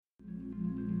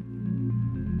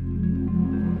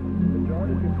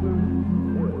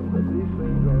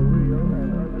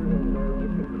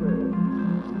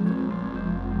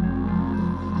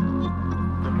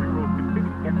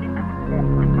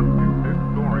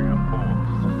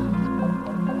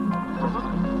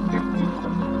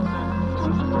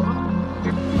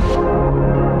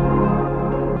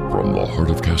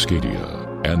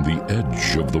Cascadia, and the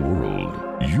edge of the world,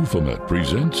 Euphomet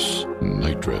presents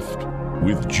Night Drift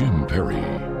with Jim Perry.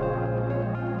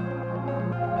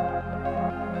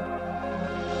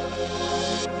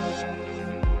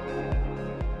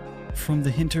 From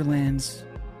the hinterlands,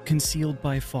 concealed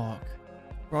by fog,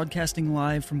 broadcasting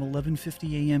live from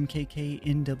 11:50 a.m.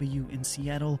 KKNW in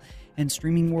Seattle and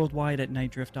streaming worldwide at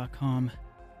nightdrift.com.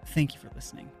 Thank you for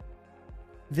listening.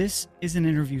 This is an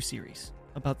interview series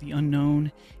about the unknown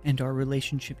and our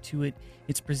relationship to it.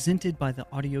 It's presented by the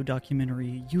audio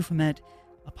documentary Euphomet,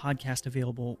 a podcast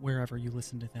available wherever you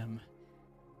listen to them.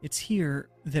 It's here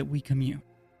that we commune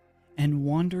and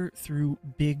wander through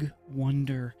big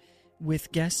wonder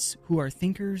with guests who are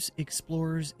thinkers,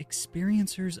 explorers,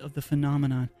 experiencers of the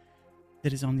phenomenon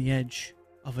that is on the edge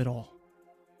of it all.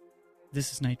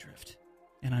 This is Night Drift,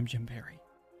 and I'm Jim Perry.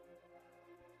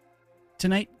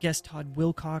 Tonight, guest Todd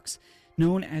Wilcox,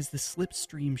 known as the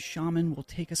Slipstream Shaman, will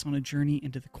take us on a journey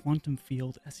into the quantum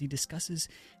field as he discusses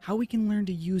how we can learn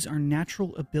to use our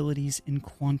natural abilities in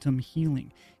quantum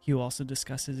healing. He will also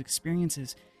discuss his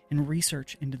experiences and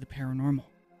research into the paranormal.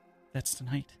 That's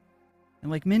tonight.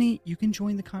 And like many, you can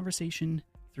join the conversation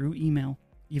through email,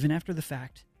 even after the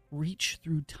fact. Reach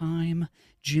through time,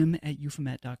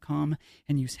 jim@euphomet.com,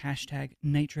 and use hashtag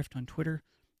NightDrift on Twitter.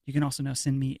 You can also now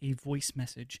send me a voice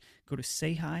message. Go to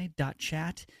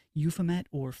sayhi.chat, Euphomet,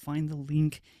 or find the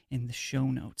link in the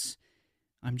show notes.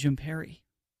 I'm Jim Perry.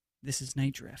 This is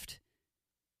Night Drift.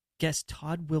 Guest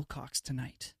Todd Wilcox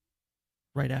tonight,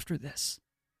 right after this.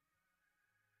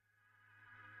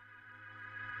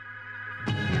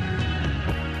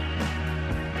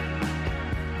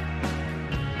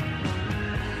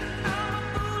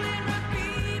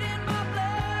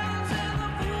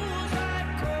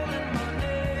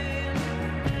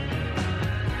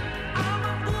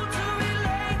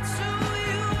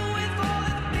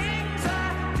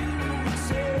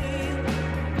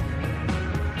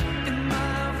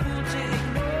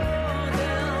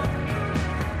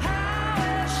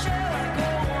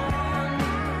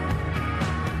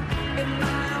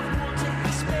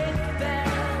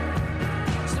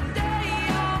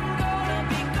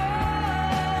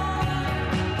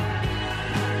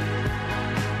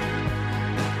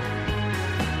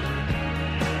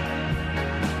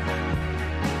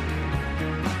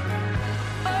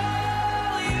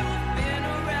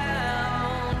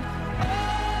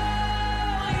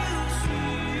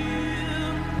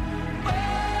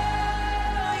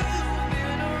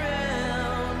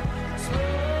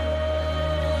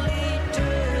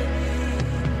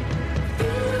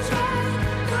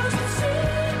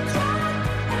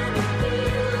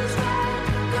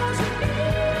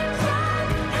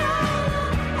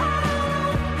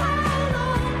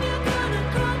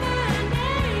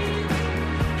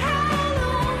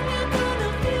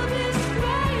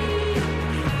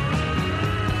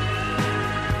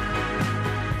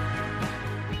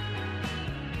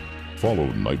 Follow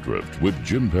Night Drift with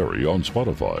Jim Perry on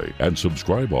Spotify and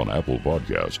subscribe on Apple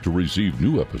Podcasts to receive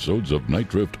new episodes of Night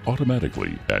Drift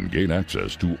automatically and gain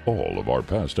access to all of our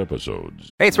past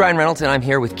episodes. Hey, it's Ryan Reynolds, and I'm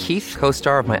here with Keith,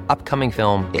 co-star of my upcoming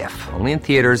film, If, only in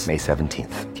theaters May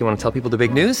 17th. Do you want to tell people the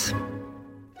big news?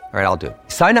 All right, I'll do it.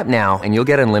 Sign up now and you'll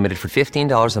get unlimited for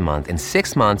 $15 a month and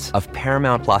 6 months of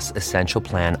Paramount Plus Essential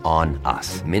Plan on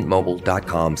us.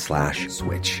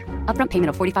 MintMobile.com/switch. Upfront payment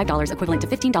of $45 equivalent to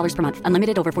 $15 per month.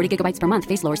 Unlimited over 40 gigabytes per month.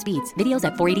 Face lower speeds. Videos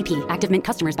at 480p. Active Mint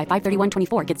customers by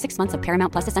 531.24 get 6 months of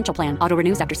Paramount Plus Essential Plan. Auto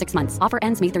renews after 6 months. Offer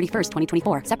ends May 31st,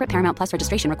 2024. Separate Paramount Plus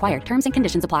registration required. Terms and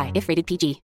conditions apply if rated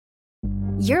PG.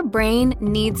 Your brain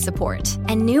needs support,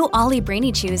 and new Ollie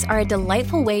Brainy Chews are a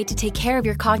delightful way to take care of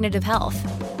your cognitive health.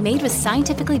 Made with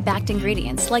scientifically backed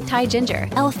ingredients like Thai ginger,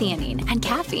 L-theanine, and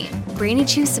caffeine, Brainy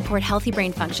Chews support healthy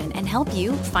brain function and help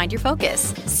you find your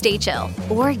focus, stay chill,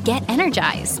 or get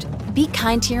energized. Be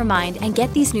kind to your mind and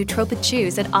get these nootropic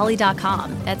chews at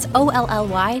ollie.com. That's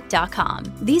OLLY.com.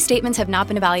 These statements have not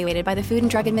been evaluated by the Food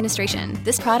and Drug Administration.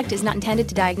 This product is not intended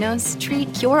to diagnose,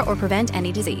 treat, cure, or prevent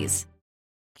any disease.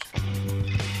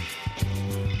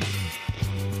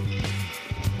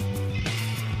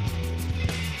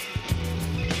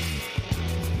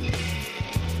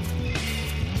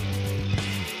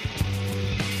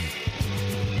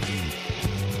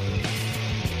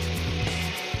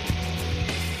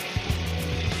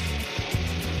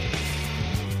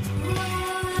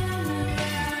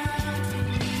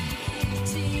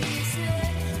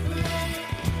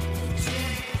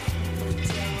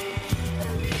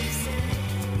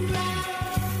 Right.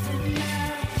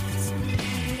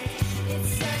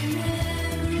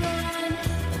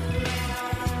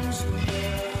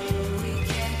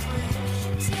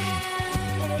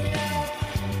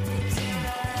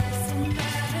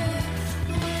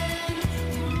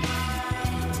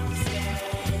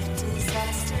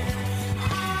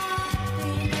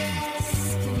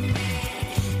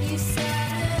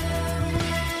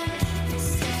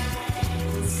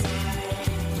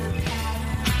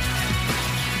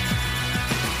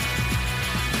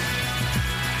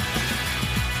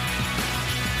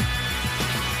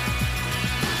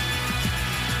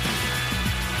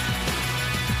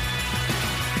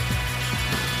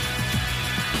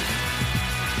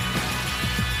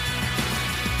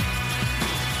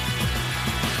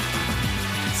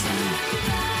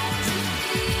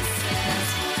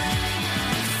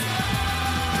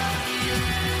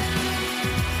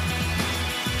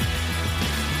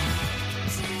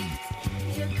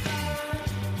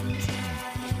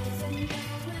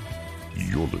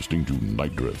 You're listening to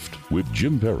Night Drift with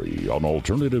Jim Perry on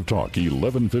Alternative Talk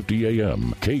 1150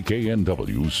 AM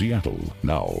KKNW Seattle.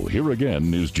 Now, here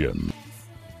again is Jim.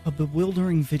 A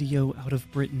bewildering video out of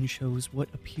Britain shows what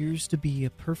appears to be a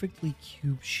perfectly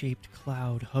cube-shaped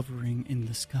cloud hovering in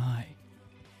the sky.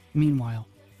 Meanwhile,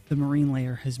 the marine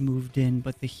layer has moved in,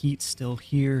 but the heat's still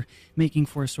here, making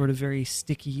for a sort of very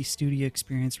sticky studio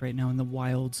experience right now in the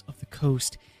wilds of the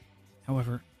coast.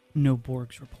 However, no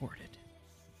Borgs reported.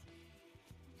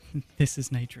 This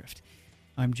is Night Drift.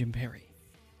 I'm Jim Perry.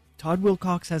 Todd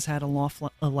Wilcox has had a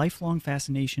lifelong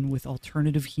fascination with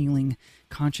alternative healing,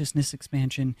 consciousness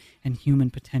expansion, and human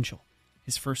potential.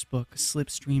 His first book,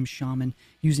 Slipstream Shaman,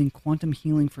 using quantum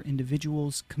healing for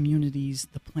individuals, communities,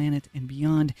 the planet, and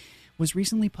beyond, was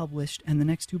recently published, and the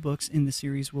next two books in the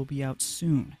series will be out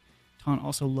soon. Todd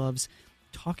also loves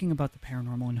talking about the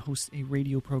paranormal and hosts a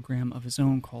radio program of his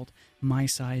own called My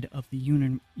Side of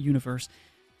the Universe.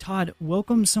 Todd,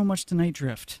 welcome so much to Night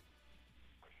Drift.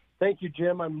 Thank you,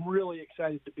 Jim. I'm really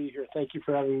excited to be here. Thank you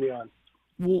for having me on.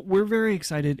 Well, we're very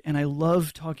excited, and I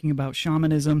love talking about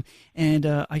shamanism, and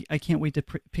I can't wait to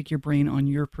pick your brain on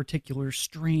your particular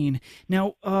strain.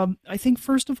 Now, I think,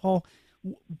 first of all,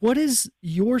 what is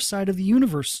your side of the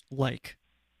universe like,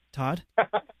 Todd?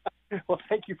 Well,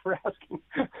 thank you for asking.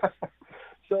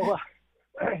 So,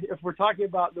 if we're talking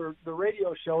about the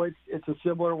radio show, it's a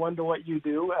similar one to what you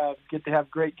do. Get to have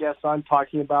great guests on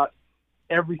talking about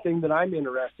everything that I'm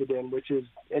interested in, which is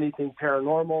anything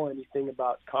paranormal, anything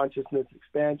about consciousness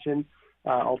expansion,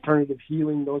 alternative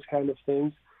healing, those kind of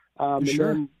things.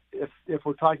 Sure. And then if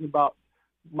we're talking about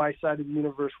my side of the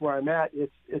universe where I'm at,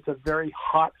 it's a very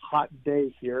hot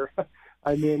day here.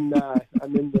 I'm in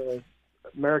the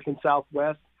American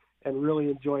Southwest and really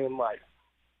enjoying life.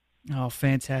 Oh,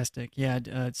 fantastic. Yeah,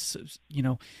 it's,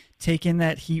 take in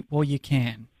that heat while you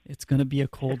can. It's going to be a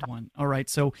cold one. All right,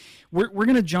 so we're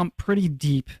going to jump pretty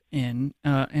deep in,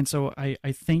 and so I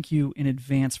thank you in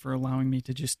advance for allowing me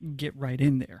to just get right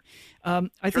in there.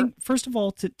 I think, first of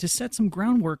all, to set some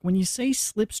groundwork, when you say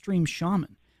slipstream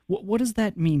shaman, what does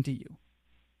that mean to you?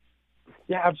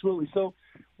 Yeah, absolutely. So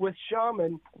with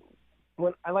shaman,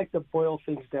 when I like to boil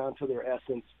things down to their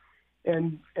essence.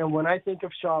 And when I think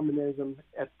of shamanism,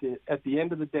 at the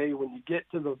end of the day, when you get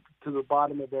to the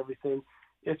bottom of everything,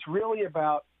 it's really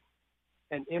about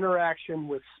an interaction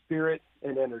with spirit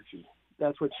and energy.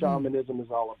 That's what shamanism is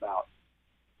all about.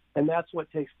 And that's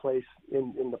what takes place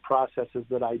in the processes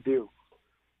that I do.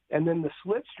 And then the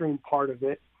slipstream part of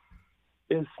it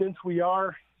is, since we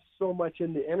are so much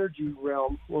in the energy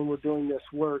realm when we're doing this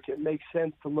work, it makes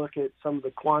sense to look at some of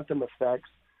the quantum effects.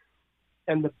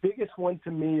 And the biggest one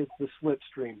to me is the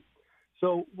slipstream.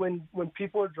 So when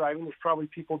people are driving, there's probably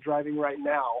people driving right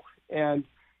now, and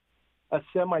a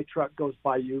semi-truck goes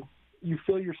by you, you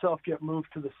feel yourself get moved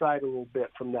to the side a little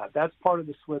bit from that. That's part of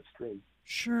the slipstream.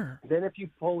 Sure. Then if you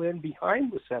pull in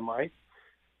behind the semi,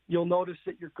 you'll notice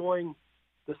that you're going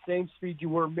the same speed you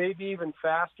were, maybe even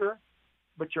faster,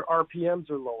 but your RPMs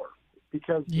are lower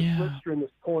because the slipstream is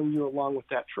pulling you along with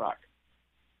that truck.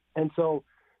 And so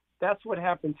that's what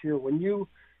happens here. When you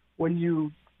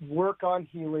work on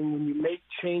healing, when you make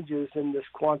changes in this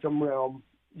quantum realm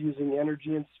using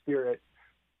energy and spirit,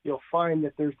 you'll find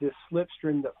that there's this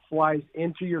slipstream that flies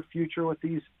into your future with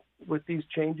these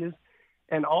changes,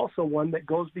 and also one that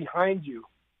goes behind you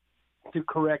to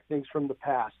correct things from the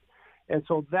past. And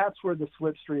so that's where the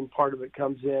slipstream part of it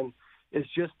comes in, is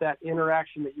just that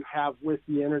interaction that you have with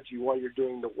the energy while you're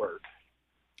doing the work.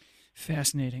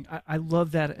 Fascinating. I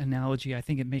love that analogy. I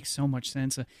think it makes so much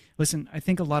sense. Listen, I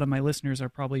think a lot of my listeners are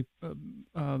probably,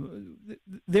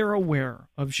 they're aware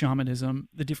of shamanism,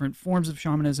 the different forms of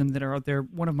shamanism that are out there.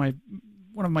 One of my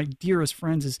dearest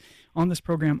friends is on this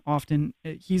program often.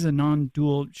 He's a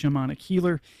non-dual shamanic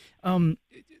healer.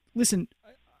 Listen,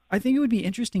 I think it would be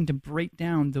interesting to break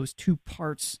down those two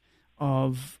parts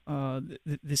of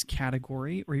this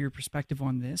category, or your perspective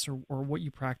on this, or what you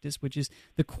practice, which is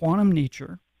the quantum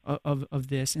nature of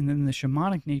this, and then the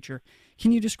shamanic nature.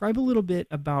 Can you describe a little bit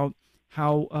about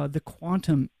how the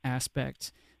quantum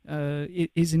aspect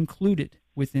is included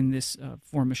within this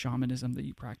form of shamanism that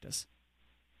you practice?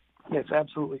 Yes,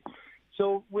 absolutely.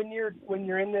 So when you're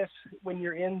in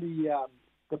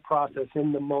the process,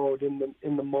 in the mode,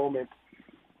 in the moment,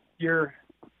 you're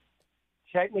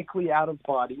technically out of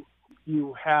body.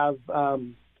 You have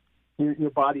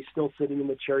your body's still sitting in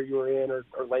the chair you were in, or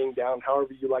laying down,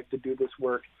 however you like to do this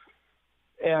work.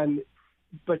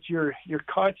 But your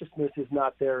consciousness is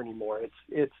not there anymore.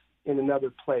 It's in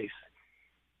another place.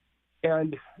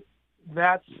 And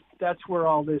that's where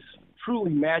all this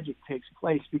truly magic takes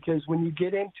place, because when you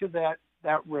get into that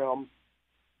realm,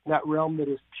 realm that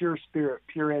is pure spirit,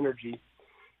 pure energy,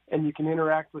 and you can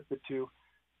interact with the two,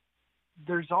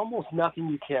 there's almost nothing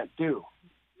you can't do.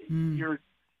 You're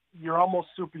almost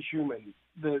superhuman.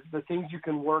 The things you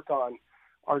can work on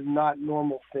are not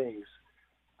normal things.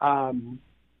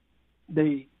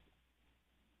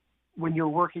 When you're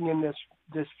working in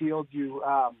this field, you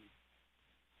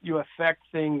affect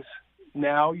things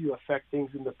now, you affect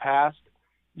things in the past,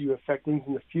 you affect things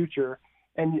in the future,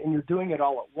 and you're doing it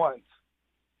all at once.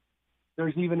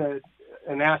 There's even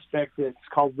an aspect that's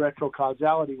called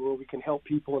retrocausality, where we can help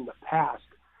people in the past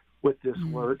with this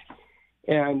work.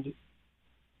 And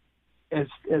as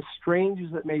strange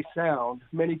as it may sound,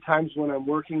 many times when I'm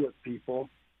working with people,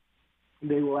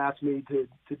 they will ask me to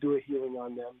do a healing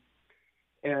on them.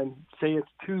 And say it's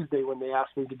Tuesday when they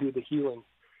ask me to do the healing,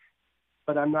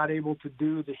 but I'm not able to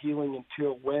do the healing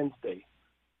until Wednesday.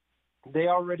 They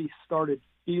already started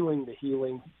feeling the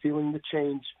healing, feeling the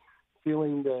change,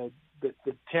 feeling the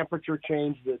temperature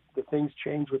change, the things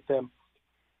change with them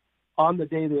on the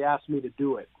day they asked me to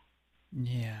do it.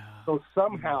 Yeah. So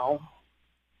somehow,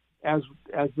 as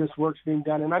this work's being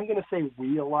done, and I'm going to say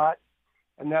we a lot,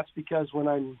 and that's because when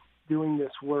I'm doing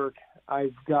this work,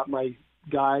 I've got my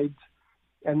guides,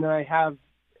 and then I have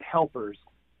helpers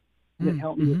that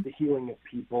help me with the healing of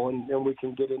people, and then we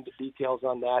can get into details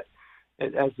on that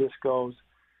as this goes.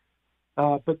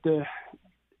 But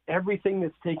everything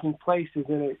that's taking place is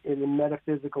in a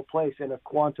metaphysical place, in a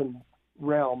quantum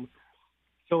realm.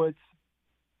 So it's,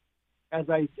 as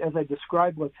I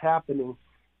describe what's happening,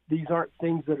 these aren't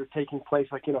things that are taking place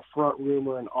like in a front room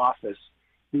or an office.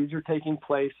 These are taking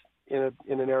place in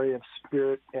an area of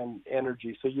spirit and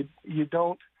energy. So you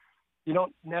don't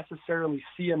necessarily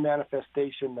see a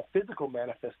manifestation, a physical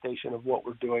manifestation of what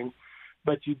we're doing,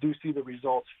 but you do see the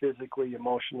results physically,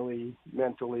 emotionally,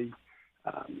 mentally,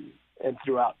 and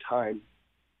throughout time.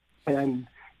 And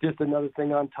just another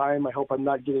thing on time, I hope I'm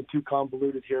not getting too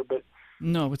convoluted here, but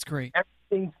no, it's great.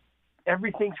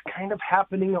 Everything's kind of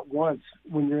happening at once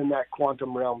when you're in that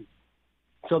quantum realm.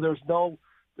 So there's no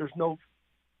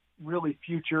really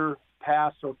future,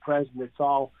 past, or present. It's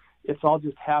all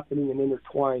just happening and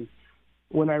intertwined.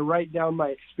 When I write down my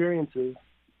experiences,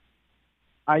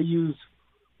 I use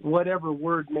whatever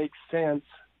word makes sense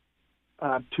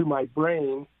to my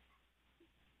brain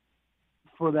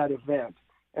for that event.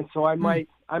 And so I might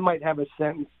have a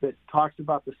sentence that talks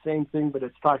about the same thing, but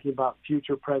it's talking about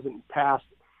future, present, and past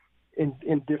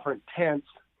in different tense.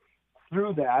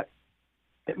 Through that,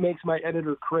 it makes my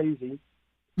editor crazy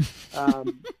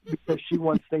because she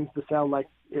wants things to sound like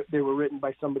they were written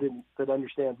by somebody that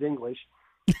understands English.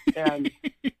 And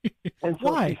so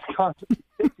why? She's constantly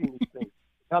fixing these things.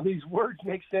 Now, these words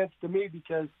make sense to me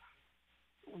because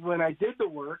when I did the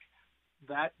work,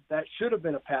 that should have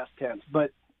been a past tense,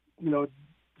 but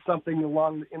something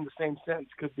along in the same sentence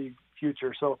could be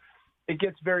future. So it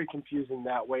gets very confusing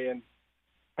that way. And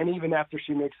even after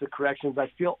she makes the corrections, I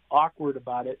feel awkward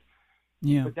about it.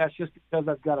 Yeah. But that's just because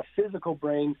I've got a physical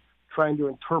brain trying to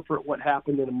interpret what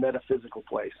happened in a metaphysical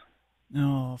place.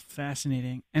 Oh,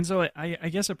 fascinating. And so I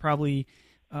guess it probably,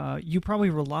 you probably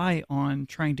rely on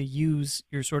trying to use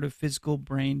your sort of physical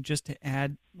brain just to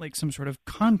add like some sort of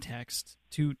context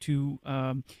to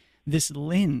this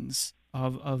lens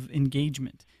of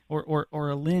engagement, or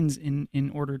a lens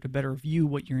in order to better view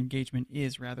what your engagement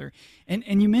is, rather.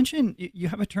 And you mentioned you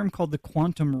have a term called the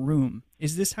quantum room.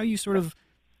 Is this how you sort of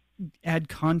add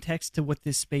context to what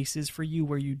this space is for you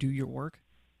where you do your work?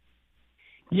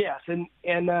 Yes, and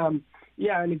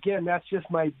again, that's just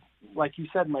like you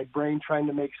said, my brain trying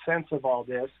to make sense of all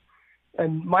this.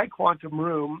 And my quantum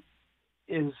room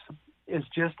is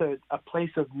just a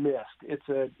place of mist. It's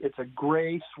a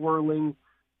gray, swirling,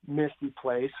 misty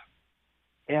place.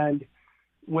 And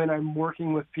when I'm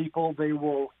working with people, they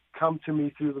will come to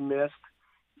me through the mist.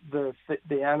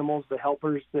 The animals, the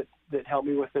helpers that help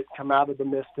me with it, come out of the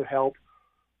mist to help.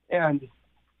 And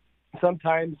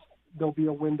sometimes there'll be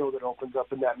a window that opens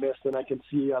up in that mist, and I can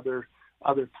see other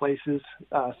places.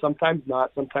 Sometimes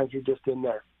not. Sometimes you're just in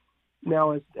there.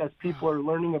 Now, as people are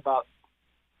learning about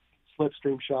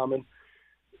Slipstream Shaman,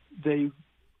 they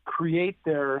create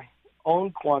their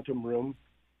own quantum room,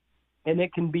 and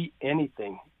it can be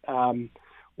anything.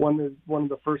 One of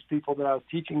the first people that I was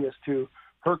teaching this to,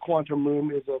 her quantum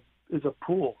room is a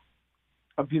pool,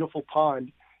 a beautiful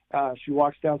pond. She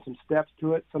walks down some steps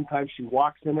to it. Sometimes she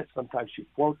walks in it. Sometimes she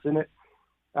floats in it.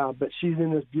 But she's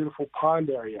in this beautiful pond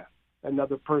area.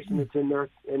 Another person that's in there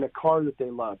in a car that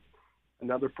they love.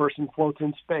 Another person floats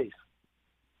in space.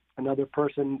 Another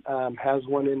person has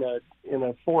one in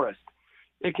a forest.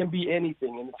 It can be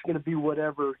anything, and it's going to be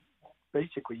whatever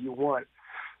basically you want.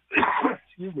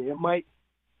 Excuse me. It might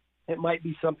It might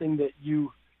be something that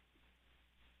you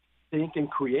think and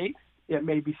create. It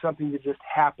may be something that just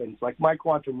happens. Like my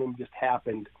quantum room just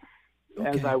happened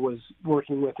as I was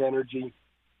working with energy.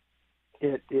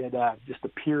 It just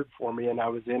appeared for me, and I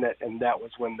was in it, and that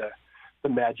was when the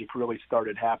magic really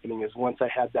started happening, is once I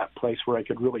had that place where I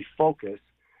could really focus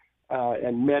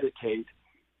and meditate,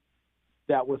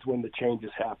 that was when the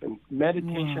changes happened.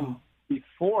 Meditation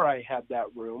before I had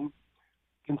that room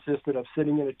consisted of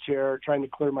sitting in a chair, trying to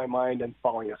clear my mind, and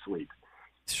falling asleep.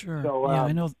 Sure. So, yeah,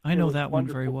 I know that one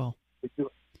wonderful very well.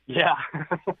 Yeah.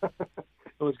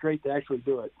 It was great to actually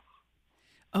do it.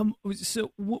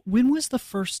 So when was the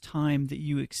first time that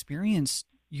you experienced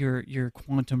your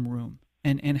quantum room,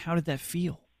 and how did that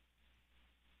feel?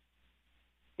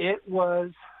 It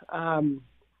was, I'm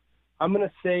going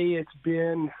to say it's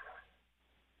been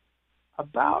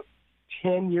about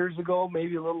 10 years ago,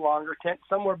 maybe a little longer,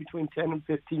 somewhere between 10 and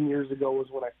 15 years ago was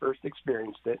when I first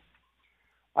experienced it.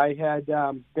 I had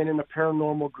been in a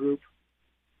paranormal group,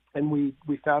 and we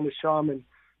found a shaman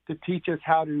to teach us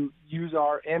how to use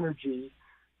our energy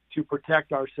to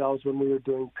protect ourselves when we were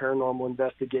doing paranormal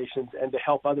investigations and to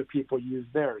help other people use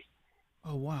theirs.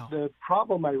 Oh, wow. The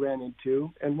problem I ran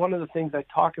into, and one of the things I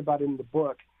talk about in the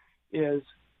book, is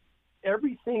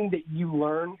everything that you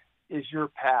learn is your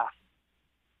path.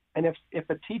 And if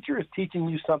a teacher is teaching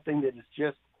you something that is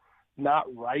just not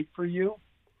right for you,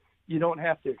 you don't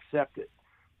have to accept it.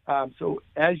 So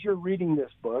as you're reading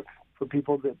this book, for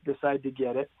people that decide to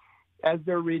get it, as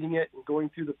they're reading it and going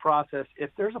through the process,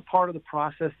 if there's a part of the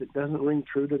process that doesn't ring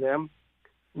true to them,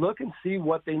 look and see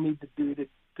what they need to do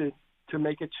to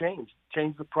make a change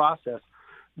the process,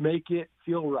 make it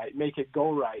feel right, make it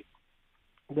go right.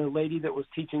 The lady that was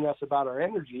teaching us about our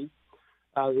energy,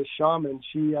 the shaman,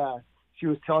 she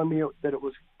was telling me that it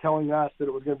was telling us that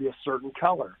it was going to be a certain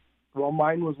color. Well,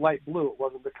 mine was light blue. It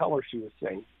wasn't the color she was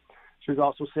saying. She was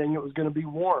also saying it was going to be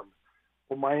warm.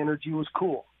 Well, my energy was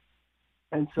cool.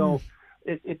 And so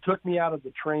it took me out of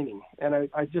the training. And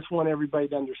I just want everybody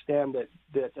to understand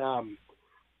that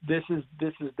this is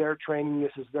their training,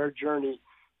 this is their journey.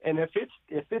 And if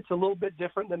it's a little bit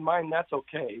different than mine, that's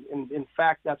okay. And in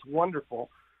fact, that's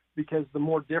wonderful, because the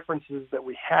more differences that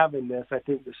we have in this, I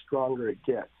think the stronger it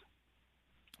gets.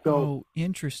 So,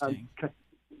 interesting.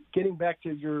 Getting back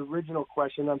to your original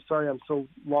question, I'm sorry I'm so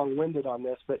long-winded on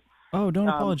this, but don't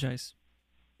apologize.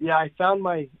 Yeah, I found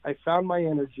my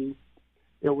energy.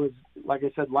 It was, like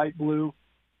I said, light blue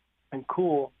and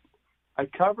cool. I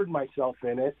covered myself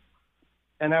in it,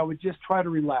 and I would just try to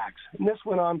relax. And this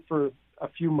went on for a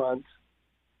few months.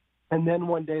 And then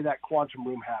one day that quantum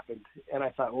room happened, and I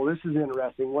thought, well, this is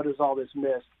interesting. What is all this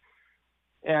mist?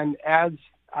 And as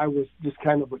I was just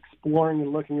kind of exploring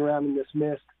and looking around in this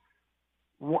mist,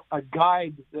 a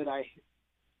guide that I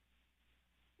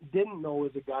didn't know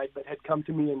was a guide but had come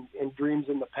to me in dreams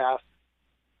in the past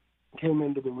came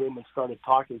into the room and started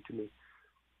talking to me.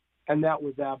 And that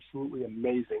was absolutely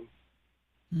amazing.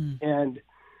 And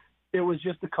it was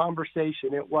just a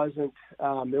conversation. It wasn't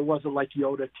like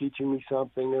Yoda teaching me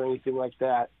something or anything like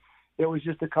that. It was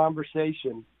just a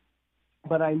conversation.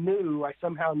 But I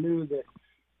somehow knew that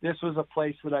this was a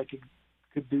place that I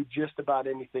could do just about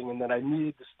anything, and that I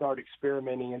needed to start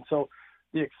experimenting. And so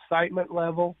the excitement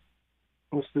level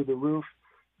was through the roof.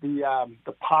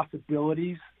 The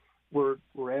possibilities were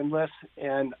endless,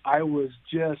 and I was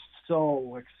just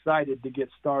so excited to get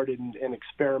started and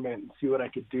experiment and see what I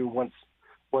could do once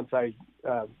I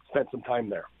spent some time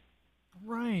there.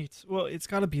 Right. Well, it's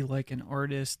got to be like an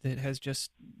artist that has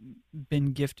just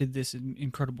been gifted this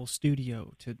incredible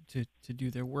studio to do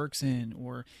their works in,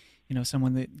 or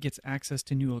someone that gets access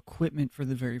to new equipment for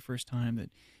the very first time that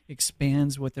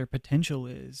expands what their potential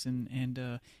is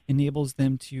and enables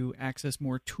them to access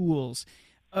more tools.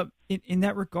 In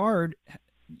that regard,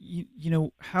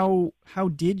 how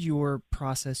did your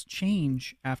process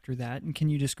change after that? And can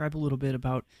you describe a little bit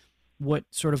about what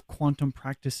sort of quantum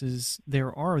practices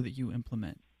there are that you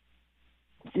implement?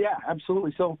 Yeah,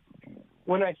 absolutely. So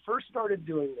when I first started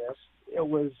doing this, it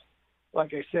was,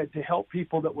 like I said, to help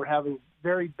people that were having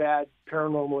very bad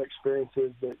paranormal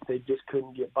experiences that they just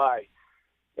couldn't get by.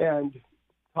 And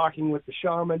talking with the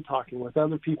shaman, talking with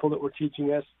other people that were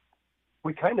teaching us,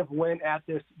 we kind of went at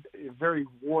this very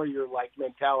warrior-like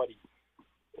mentality.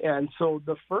 And so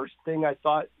the first thing I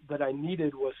thought that I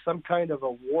needed was some kind of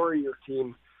a warrior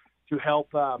team to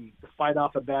help to fight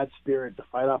off a bad spirit, to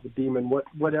fight off a demon,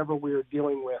 whatever we were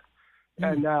dealing with.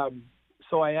 And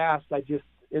so I asked,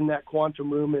 in that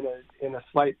quantum room in a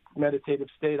slight meditative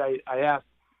state, I asked,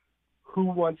 who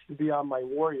wants to be on my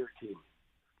warrior team?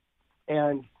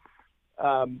 And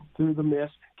through the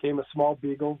mist came a small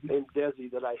beagle named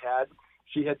Desi that I had.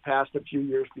 She had passed a few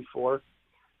years before.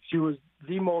 She was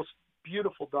the most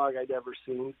beautiful dog I'd ever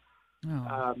seen.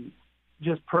 Oh.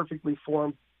 Just perfectly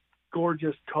formed,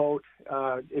 gorgeous coat.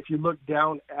 If you look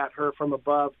down at her from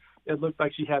above, it looked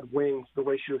like she had wings. The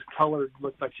way she was colored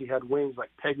looked like she had wings,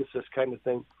 like Pegasus kind of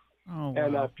thing. Oh, wow.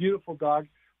 And a beautiful dog,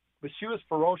 but she was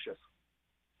ferocious.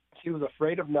 She was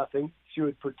afraid of nothing. She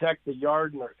would protect the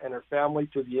yard and her family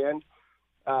to the end.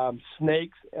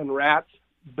 Snakes and rats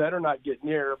better not get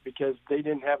near her because they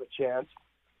didn't have a chance.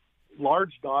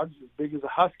 Large dogs, as big as a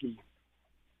husky,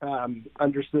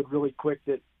 understood really quick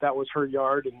that was her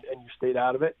yard and you stayed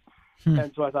out of it.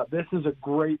 And so I thought, this is a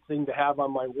great thing to have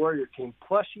on my warrior team.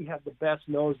 Plus, she had the best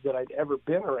nose that I'd ever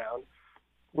been around,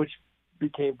 which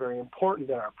became very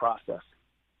important in our process.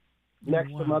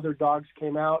 Next, some other dogs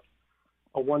came out.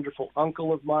 A wonderful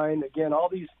uncle of mine. Again, all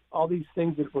these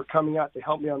things that were coming out to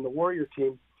help me on the warrior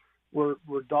team were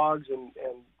dogs and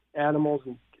animals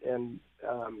and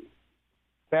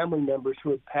family members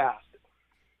who had passed.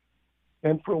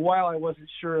 And for a while, I wasn't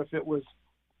sure if it was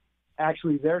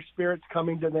actually their spirits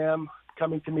coming to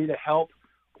me to help,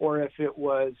 or if it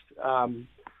was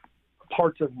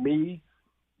parts of me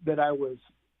that I was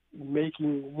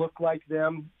making look like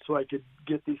them so I could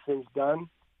get these things done.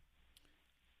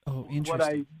 Oh, interesting. What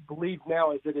I believe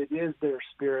now is that it is their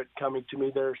spirit coming to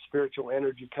me, their spiritual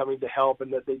energy coming to help,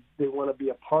 and that they want to be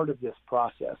a part of this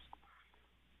process.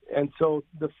 And so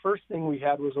the first thing we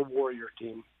had was a warrior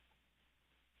team.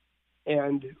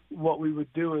 And what we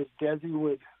would do is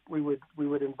we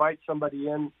would invite somebody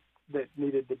in that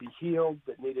needed to be healed,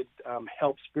 that needed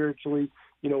help spiritually,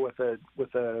 with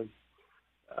a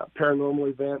paranormal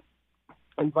event.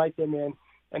 Invite them in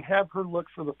and have her look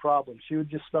for the problem. She would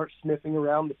just start sniffing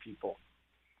around the people,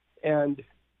 and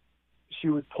she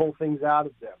would pull things out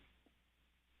of them.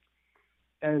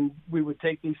 And we would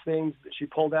take these things that she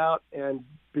pulled out, and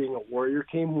being a warrior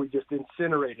team, we just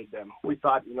incinerated them. We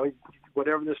thought,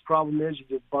 whatever this problem is, you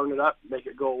just burn it up, make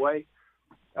it go away,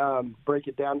 break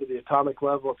it down to the atomic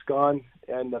level, it's gone,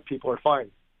 and the people are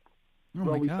fine.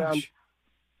 Oh, my gosh.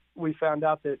 We found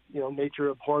out that, nature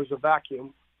abhors a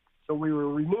vacuum. So we were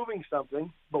removing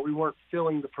something, but we weren't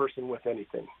filling the person with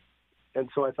anything. And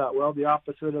so I thought, well, the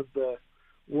opposite of the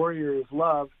warrior is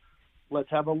love. Let's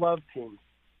have a love team.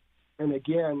 And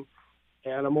again,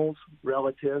 animals,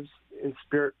 relatives in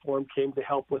spirit form came to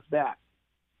help with that.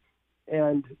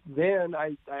 And then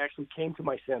I actually came to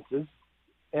my senses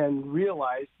and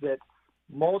realized that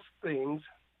most things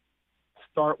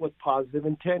start with positive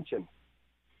intention.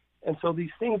 And so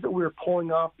these things that we were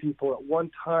pulling off people at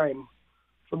one time,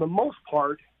 for the most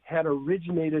part, had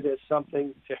originated as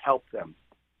something to help them.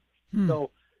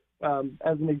 So,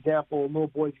 as an example, a little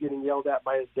boy's getting yelled at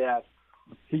by his dad.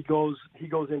 He goes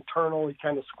internal. He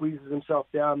kind of squeezes himself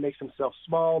down, makes himself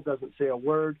small, doesn't say a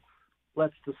word,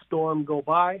 lets the storm go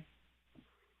by,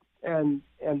 and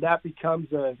that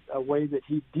becomes a way that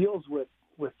he deals with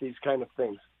these kind of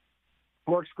things.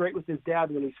 Works great with his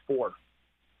dad when he's 4.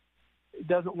 It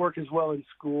doesn't work as well in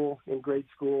school, in grade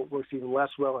school. It works even less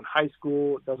well in high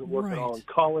school. It doesn't work at all in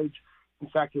college. In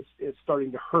fact, it's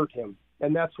starting to hurt him.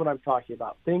 And that's what I'm talking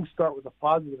about. Things start with a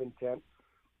positive intent,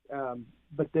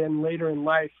 but then later in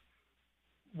life,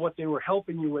 what they were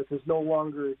helping you with is no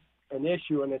longer an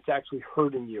issue, and it's actually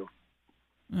hurting you.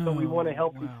 So we want to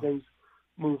help these things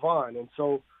move on. And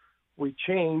so we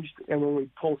changed, and when we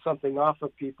pull something off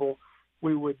of people,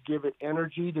 we would give it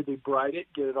energy to debride it,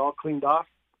 get it all cleaned off,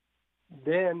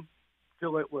 then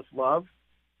fill it with love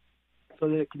so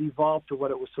that it could evolve to what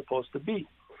it was supposed to be.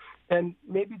 And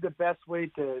maybe the best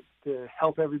way to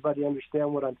help everybody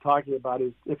understand what I'm talking about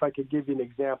is if I could give you an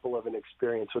example of an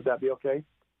experience. Would that be okay?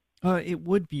 It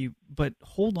would be, but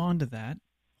hold on to that.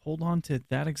 Hold on to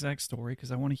that exact story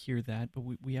because I want to hear that, but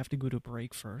we have to go to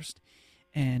break first.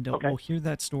 And we'll hear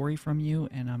that story from you,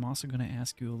 and I'm also going to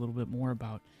ask you a little bit more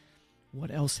about what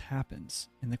else happens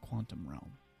in the quantum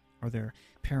realm. Are there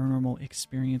paranormal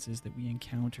experiences that we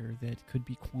encounter that could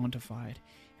be quantified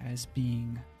as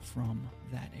being from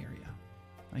that area?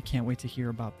 I can't wait to hear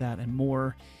about that and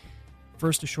more.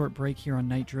 First, a short break here on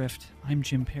Night Drift. I'm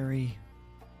Jim Perry.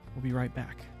 We'll be right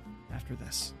back after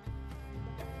this.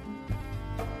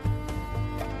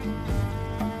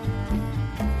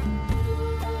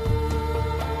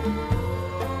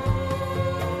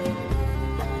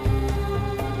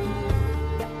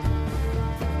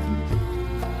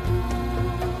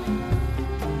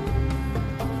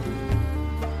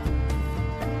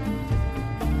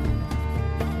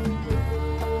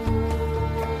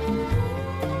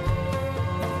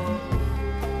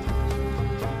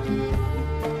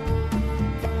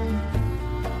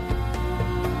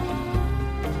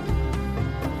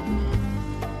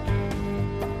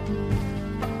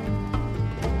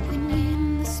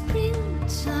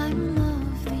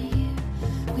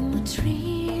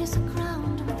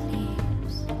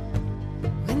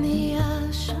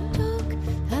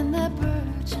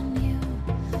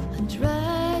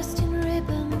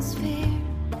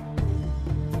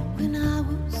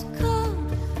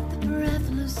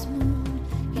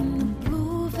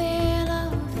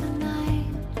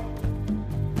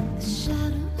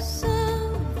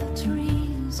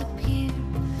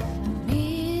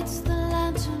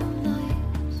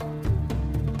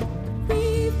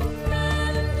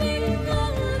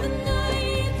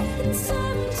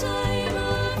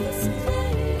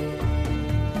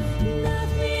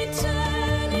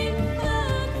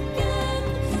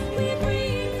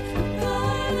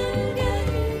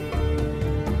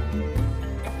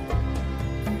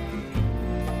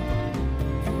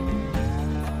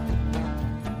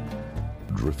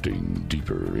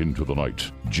 deeper into the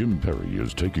night. Jim Perry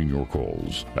is taking your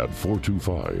calls at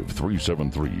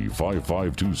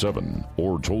 425-373-5527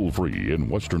 or toll free in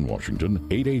Western Washington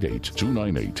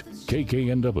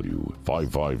 888-298-KKNW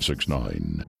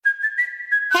 5569.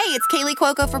 Hey, it's Kaylee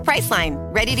Cuoco for Priceline.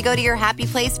 Ready to go to your happy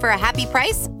place for a happy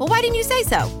price? Well, why didn't you say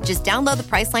so? Just download the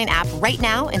Priceline app right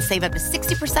now and save up to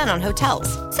 60% on hotels.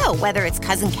 So whether it's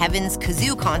Cousin Kevin's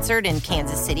Kazoo Concert in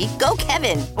Kansas City, go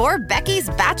Kevin, or Becky's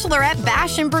Bachelorette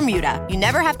Bash in Bermuda, you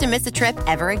never have to miss a trip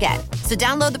ever again. So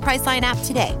download the Priceline app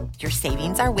today. Your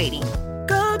savings are waiting.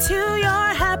 Go to your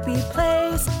happy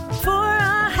place for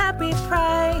a happy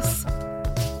price.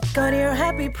 Go to your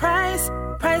happy price,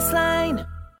 Priceline.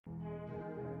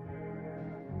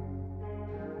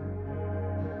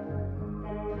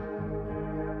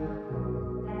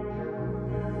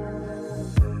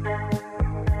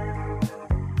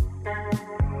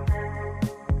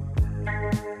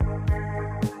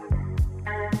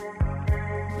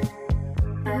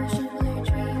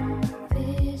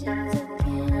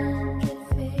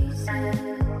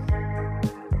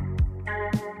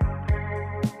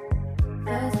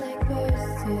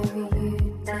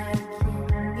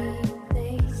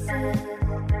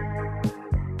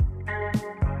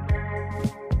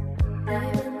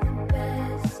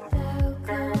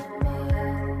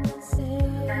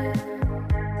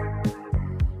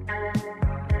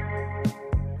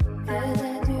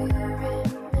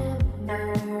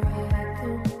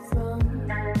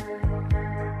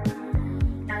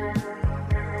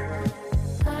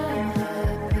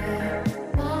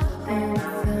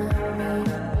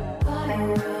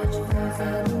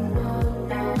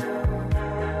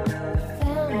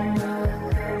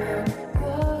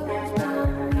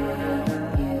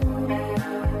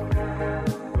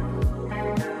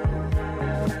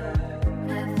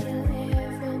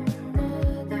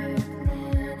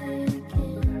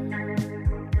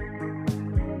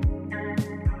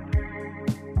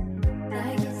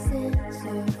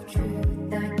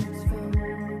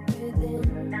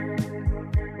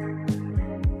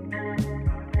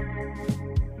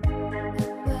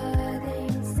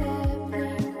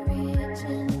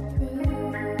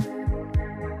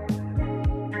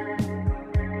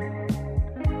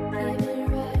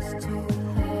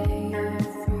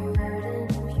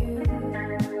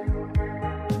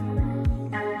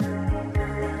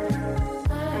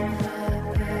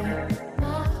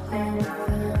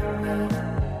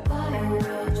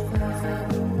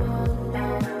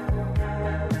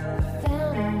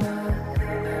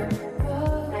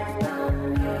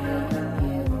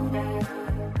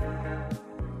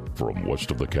 From west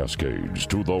of the Cascades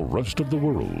to the rest of the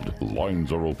world,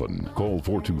 lines are open. Call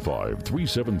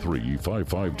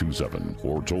 425-373-5527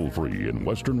 or toll free in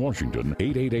Western Washington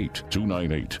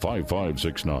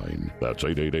 888-298-5569. That's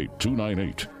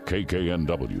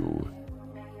 888-298-KKNW.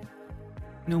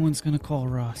 No one's going to call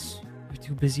Ross. They're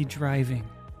too busy driving.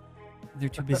 They're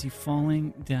too busy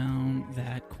falling down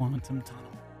that quantum tunnel.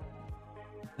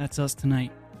 That's us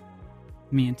tonight.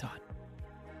 Me and Todd.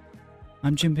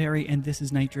 I'm Jim Perry, and this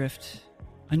is Night Drift.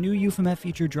 A new Euphomet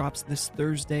feature drops this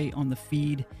Thursday on the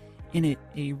feed. In it,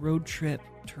 a road trip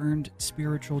turned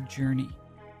spiritual journey.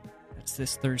 That's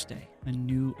this Thursday, a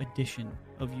new edition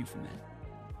of Euphomet.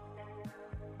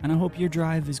 And I hope your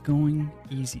drive is going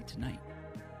easy tonight.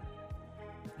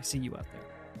 I see you out there.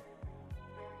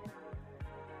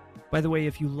 By the way,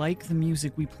 if you like the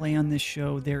music we play on this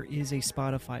show, there is a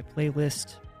Spotify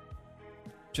playlist.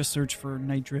 Just search for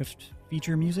Night Drift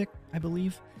feature music, I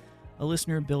believe. A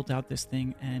listener built out this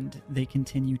thing, and they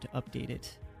continue to update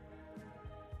it.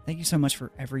 Thank you so much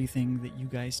for everything that you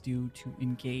guys do to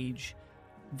engage.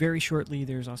 Very shortly,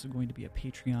 there's also going to be a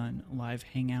Patreon live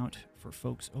hangout for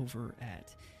folks over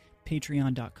at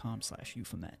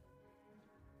patreon.com/Euphomet.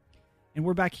 And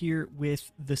we're back here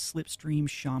with the Slipstream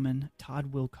Shaman, Todd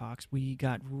Wilcox. We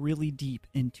got really deep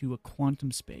into a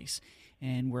quantum space,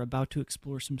 and we're about to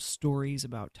explore some stories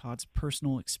about Todd's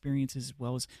personal experiences as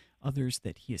well as others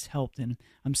that he has helped. And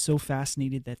I'm so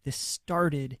fascinated that this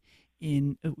started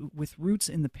with roots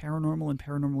in the paranormal and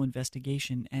paranormal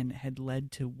investigation and had led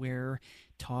to where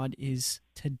Todd is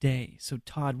today. So,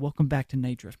 Todd, welcome back to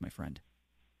Night Drift, my friend.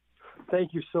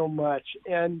 Thank you so much.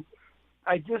 And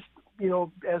I just,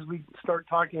 as we start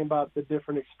talking about the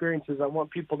different experiences, I want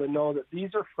people to know that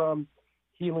these are from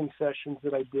healing sessions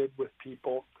that I did with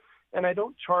people, and I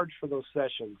don't charge for those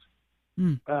sessions.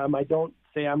 I don't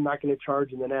say I'm not going to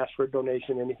charge and then ask for a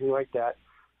donation, anything like that.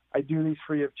 I do these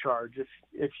free of charge.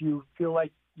 If you feel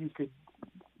like you could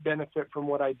benefit from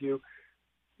what I do,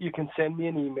 you can send me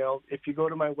an email. If you go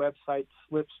to my website,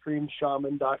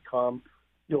 slipstreamshaman.com,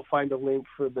 you'll find a link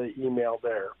for the email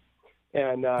there.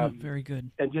 And very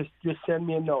good. And just send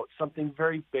me a note, something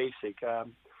very basic.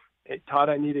 Hey, Todd,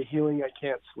 I need a healing. I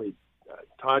can't sleep.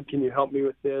 Todd, can you help me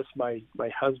with this? My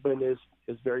husband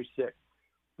is very sick.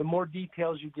 The more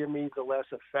details you give me, the less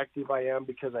effective I am,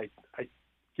 because I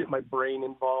get my brain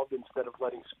involved instead of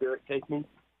letting spirit take me.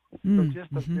 So just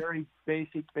a very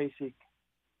basic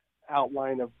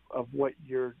outline of what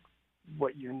your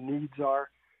needs are,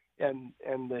 and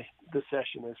the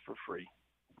session is for free.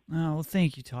 Oh, well,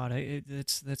 thank you, Todd.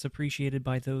 That's appreciated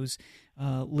by those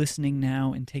listening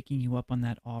now and taking you up on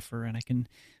that offer, and I can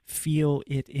feel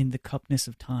it in the cupness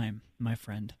of time, my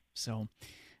friend. So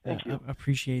thank you. I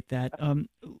appreciate that.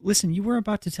 Listen, you were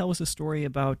about to tell us a story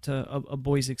about a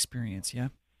boy's experience, yeah?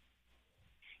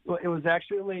 Well, it was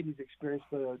actually a lady's experience,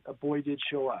 but a boy did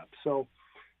show up. So,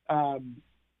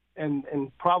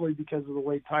 and probably because of the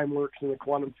way time works in the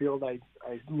quantum field, I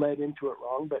led into it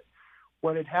wrong. But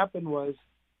what had happened was,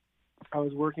 I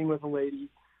was working with a lady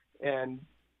and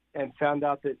found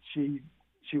out that she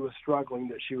was struggling,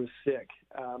 that she was sick.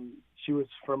 She was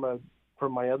from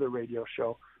my radio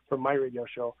show,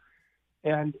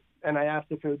 and I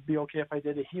asked if it would be okay if I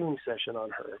did a healing session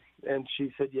on her, and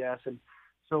she said yes. And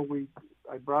so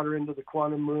I brought her into the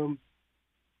quantum room.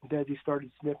 Desi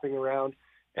started sniffing around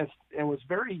and was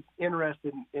very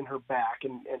interested in her back,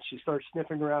 and she started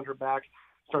sniffing around her back,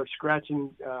 started scratching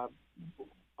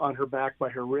on her back by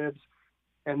her ribs,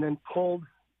 and then pulled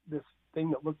this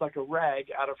thing that looked like a rag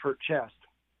out of her chest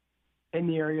in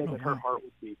the area that her heart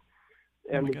would beat.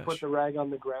 And we put the rag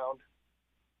on the ground,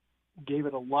 gave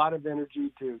it a lot of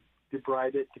energy to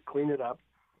debride it, to clean it up.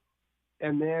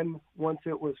 And then once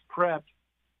it was prepped,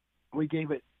 we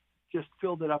just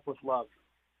filled it up with love.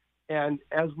 And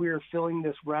as we were filling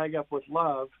this rag up with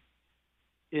love,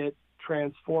 it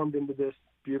transformed into this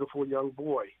beautiful young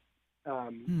boy. Oh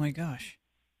my gosh.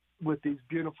 With these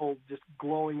beautiful, just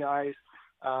glowing eyes,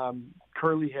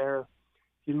 curly hair.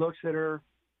 He looks at her,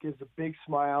 gives a big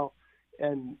smile,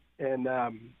 and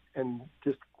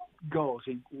just goes.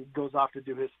 He goes off to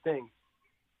do his thing.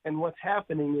 And what's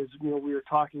happening is, we were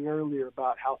talking earlier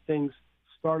about how things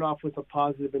start off with a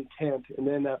positive intent and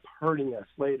end up hurting us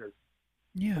later.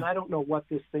 Yeah. And I don't know what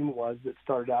this thing was that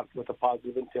started out with a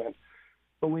positive intent,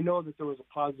 but we know that there was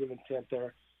a positive intent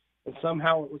there, and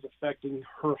somehow it was affecting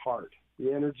her heart,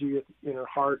 the energy in her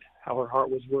heart, how her heart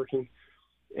was working,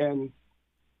 and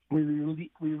we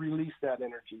released that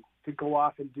energy to go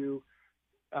off and do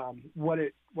what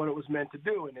it was meant to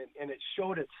do, and it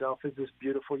showed itself as this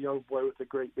beautiful young boy with a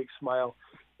great big smile,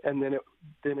 and then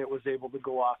it was able to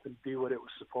go off and be what it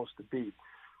was supposed to be.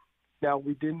 Now,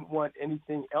 we didn't want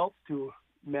anything else to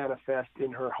manifest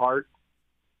in her heart,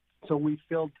 so we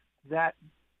filled that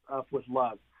up with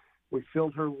love. We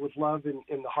filled her with love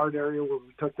in the heart area where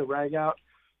we took the rag out,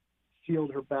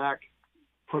 sealed her back,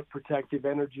 put protective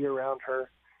energy around her,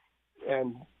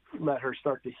 and let her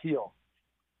start to heal.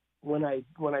 When I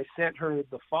sent her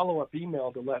the follow-up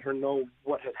email to let her know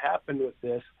what had happened with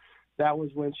this, that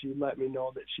was when she let me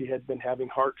know that she had been having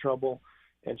heart trouble,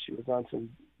 and she was on some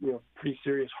pretty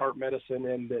serious heart medicine,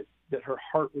 and that her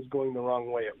heart was going the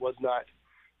wrong way. It was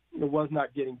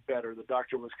not getting better. The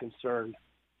doctor was concerned.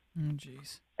 Oh,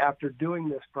 jeez. After doing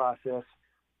this process,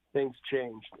 things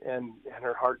changed, and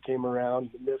her heart came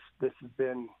around. This has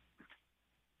been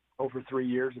over 3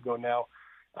 years ago now.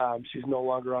 She's no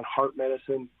longer on heart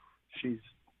medicine. She's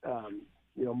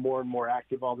more and more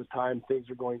active all the time. Things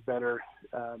are going better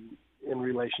in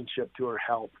relationship to her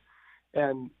health.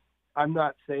 And I'm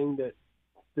not saying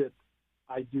that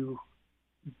I do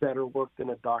better work than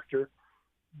a doctor,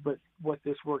 but what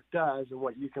this work does and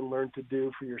what you can learn to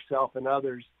do for yourself and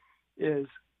others is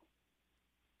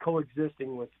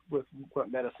coexisting with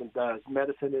what medicine does.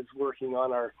 Medicine is working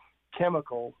on our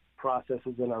chemical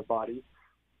processes in our body.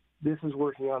 This is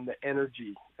working on the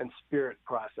energy and spirit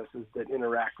processes that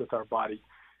interact with our body.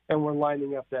 And we're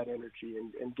lining up that energy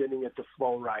and getting it to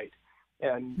flow right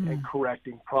and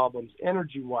correcting problems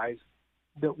energy-wise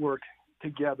that work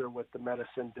together with the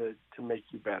medicine to make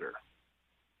you better.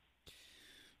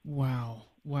 Wow,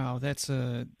 that's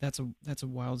a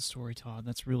wild story, Todd.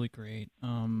 That's really great.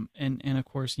 And of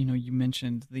course, you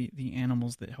mentioned the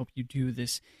animals that help you do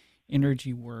this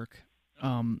energy work.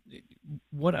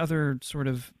 What other sort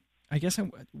of,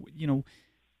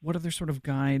 what other sort of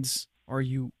guides are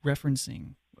you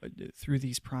referencing through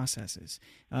these processes?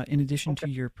 In addition to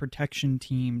your protection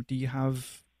team, do you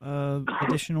have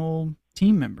additional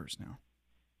team members now?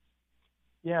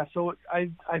 Yeah, so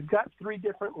I've got 3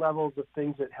 different levels of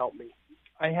things that help me.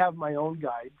 I have my own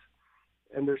guides,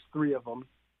 and there's 3 of them,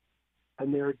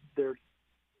 and they're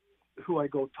who I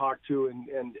go talk to,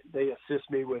 and they assist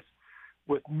me with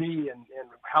me and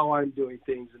how I'm doing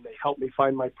things, and they help me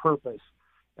find my purpose.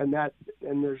 And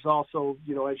there's also,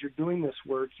 as you're doing this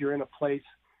work, you're in a place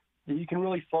that you can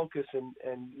really focus and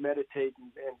meditate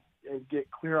and get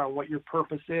clear on what your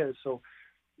purpose is. So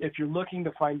if you're looking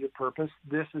to find your purpose,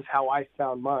 this is how I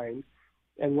found mine.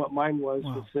 And what mine was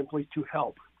simply to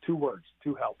help. 2 words,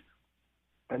 to help.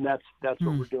 And that's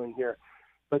what we're doing here.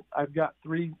 But I've got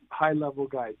 3 high-level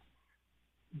guides.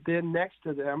 Then next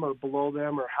to them or below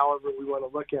them, or however we want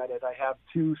to look at it, I have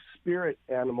 2 spirit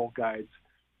animal guides.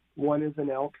 One is an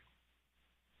elk.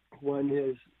 One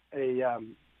is a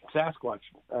Sasquatch,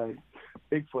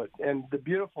 Bigfoot. And the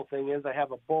beautiful thing is I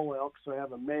have a bull elk, so I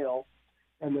have a male,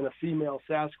 and then a female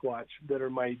Sasquatch that are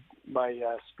my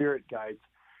spirit guides.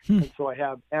 And so I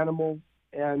have animal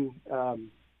and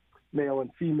male and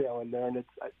female in there, and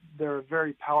they're a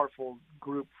very powerful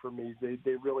group for me.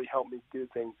 They really help me do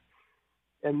things.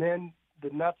 And then the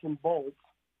nuts and bolts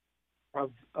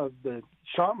of the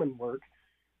shaman work,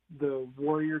 the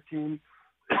warrior team,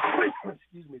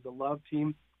 the love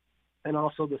team, and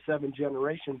also the 7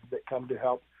 generations that come to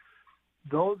help.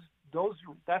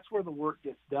 That's where the work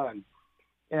gets done.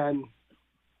 And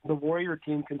the warrior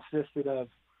team consisted of,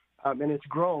 and it's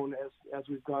grown as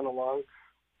we've gone along,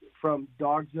 from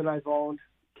dogs that I've owned,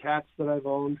 cats that I've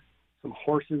owned, some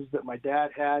horses that my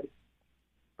dad had,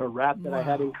 a rat that I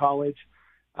had in college,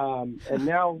 and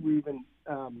now we even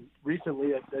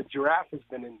recently a giraffe has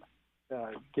been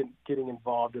getting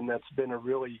involved, and that's been a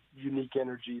really unique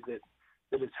energy that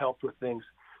has helped with things.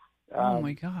 Oh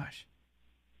my gosh!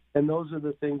 And those are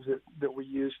the things that we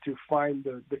use to find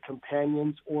the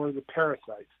companions or the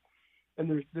parasites.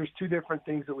 And there's 2 different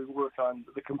things that we work on.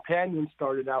 The companion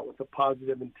started out with a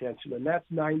positive intention, and that's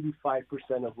 95%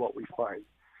 of what we find.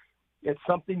 It's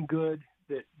something good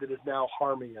that is now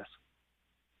harming us.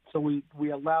 So we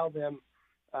allow them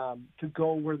to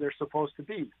go where they're supposed to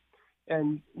be.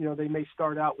 And, they might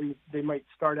start out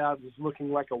as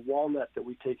looking like a walnut that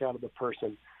we take out of the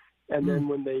person. And then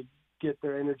when they get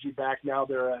their energy back, now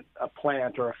they're a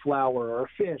plant or a flower or a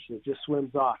fish that just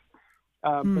swims off.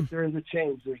 But there is a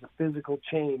change. There's a physical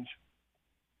change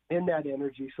in that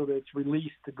energy so that it's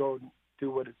released to go do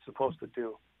what it's supposed to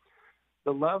do.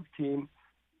 The love team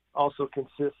also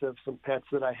consists of some pets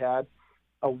that I had,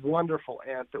 a wonderful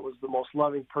aunt that was the most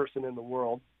loving person in the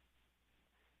world,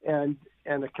 and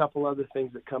a couple other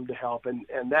things that come to help. And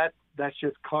that's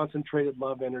just concentrated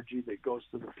love energy that goes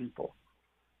to the people.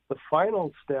 The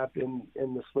final step in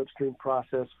the slipstream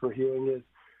process for healing is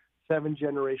 7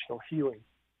 generational healing.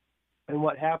 And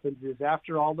what happens is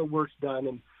after all the work's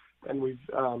done and we've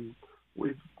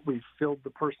filled the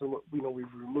person,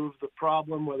 we've removed the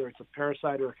problem, whether it's a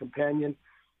parasite or a companion,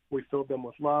 we filled them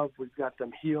with love, we've got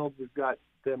them healed, we've got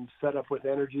them set up with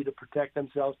energy to protect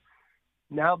themselves.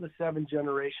 Now the 7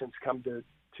 generations come to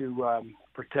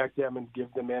protect them and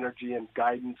give them energy and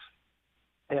guidance.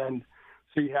 And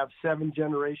so you have 7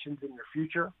 generations in your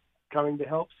future coming to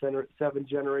help, 7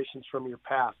 generations from your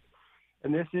past.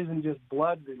 And this isn't just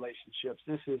blood relationships.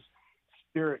 This is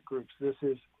spirit groups. This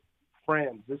is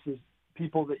friends. This is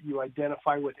people that you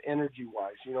identify with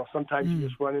energy-wise. Sometimes you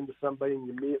just run into somebody and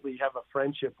you immediately have a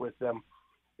friendship with them.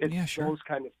 It's those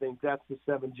kind of things. That's the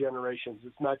 7 generations.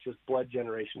 It's not just blood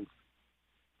generations.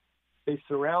 They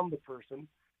surround the person,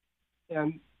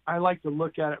 and I like to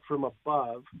look at it from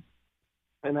above,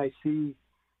 and I see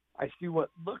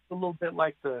what looks a little bit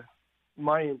like the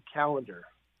Mayan calendar.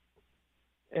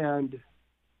 And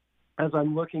as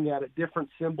I'm looking at it, different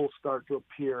symbols start to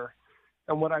appear.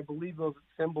 And what I believe those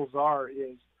symbols are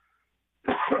is,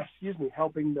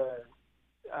 helping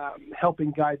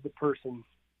guide the person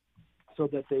so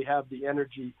that they have the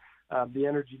energy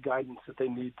guidance that they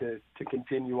need to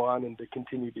continue on and to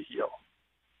continue to heal.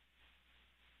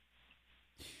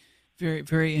 Very,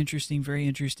 very interesting, very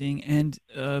interesting. And,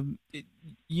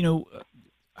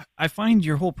 I find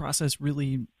your whole process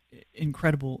really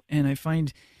incredible, and I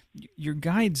find your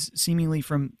guides seemingly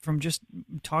from just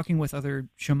talking with other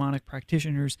shamanic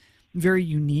practitioners very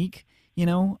unique. You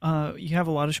have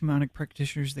a lot of shamanic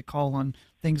practitioners that call on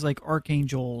things like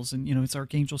archangels, and it's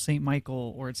Archangel Saint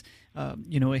Michael, or it's a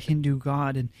Hindu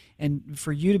god, and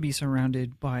for you to be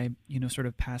surrounded by sort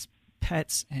of past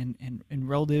pets and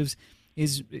relatives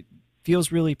it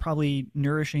feels really probably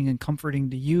nourishing and comforting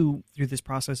to you through this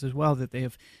process as well, that they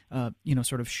have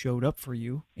sort of showed up for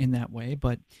you in that way.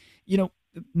 But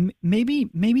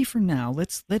maybe for now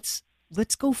let's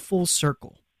go full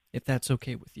circle, if that's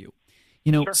okay with you.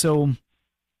 Sure. So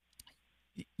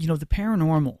the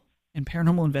paranormal and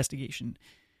paranormal investigation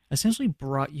essentially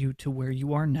brought you to where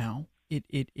you are now.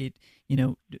 It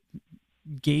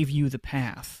gave you the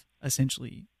path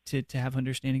essentially to have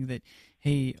understanding that,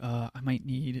 hey, I might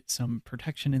need some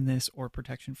protection in this, or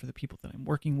protection for the people that I'm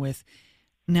working with.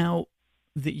 Now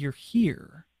that you're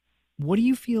here, what do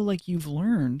you feel like you've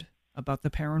learned about the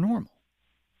paranormal?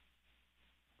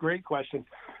 Great question.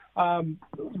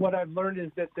 What I've learned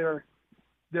is that there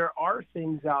are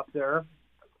things out there.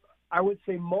 I would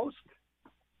say most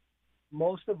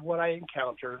of what I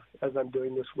encounter as I'm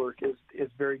doing this work is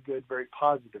very good, very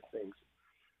positive things.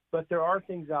 But there are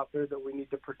things out there that we need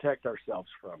to protect ourselves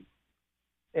from.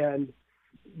 And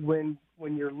when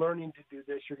you're learning to do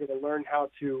this, you're going to learn how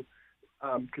to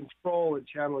control and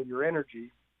channel your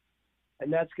energy,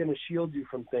 and that's going to shield you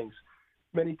from things.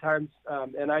 Many times,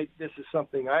 this is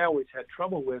something I always had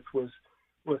trouble with, was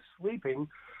sleeping.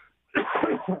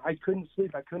 I couldn't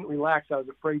sleep. I couldn't relax. I was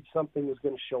afraid something was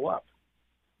going to show up.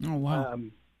 Oh, wow.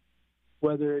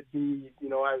 Whether it be,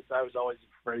 I was always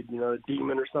afraid, a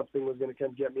demon or something was going to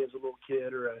come get me as a little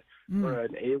kid, or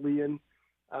an alien.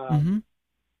 And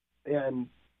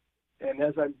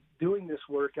as I'm doing this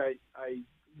work, I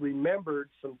remembered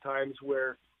some times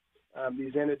where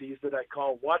these entities that I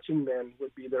call watching men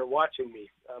would be there watching me.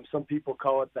 Some people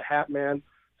call it the Hat Man.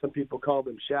 Some people call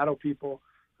them shadow people.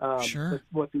 Sure.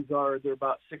 What these are, they're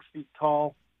about 6 feet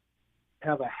tall,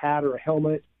 have a hat or a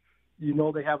helmet.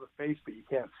 They have a face, but you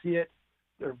can't see it.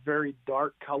 They're very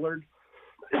dark colored.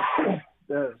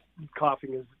 The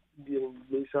coughing is getting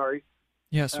me, sorry.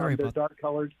 Yeah, sorry about that. They're dark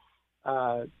colored.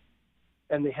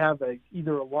 And they have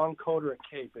either a long coat or a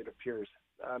cape, it appears.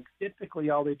 Typically,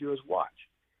 all they do is watch.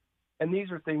 And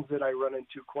these are things that I run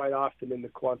into quite often in the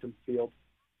quantum field.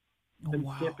 Oh, and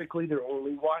wow. Typically, they're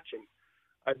only watching.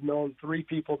 I've known 3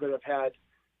 people that have had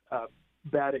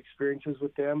bad experiences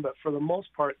with them, but for the most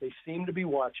part, they seem to be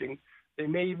watching. They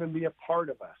may even be a part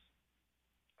of us.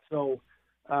 So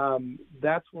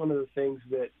that's one of the things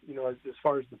that, as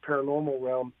far as the paranormal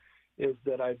realm, is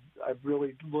that I've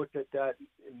really looked at that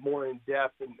more in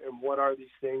depth, and what are these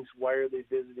things, why are they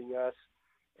visiting us,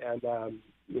 and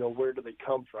where do they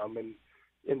come from? And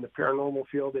in the paranormal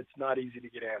field, it's not easy to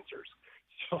get answers.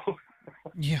 So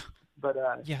yeah, but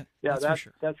that's for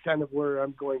sure. That's kind of where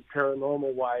I'm going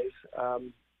paranormal wise,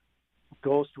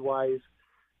 ghost wise,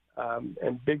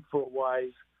 and Bigfoot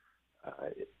wise.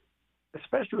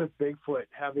 Especially with Bigfoot,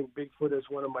 having Bigfoot as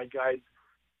one of my guides,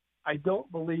 I don't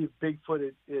believe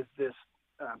Bigfoot is this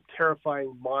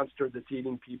terrifying monster that's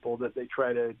eating people that they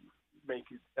try to make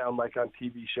it sound like on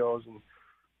TV shows, and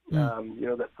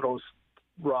that throws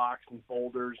rocks and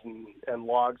boulders and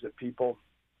logs at people.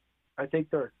 I think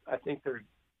they're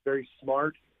very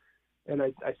smart, and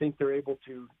I think they're able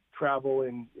to travel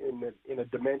in a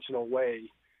dimensional way,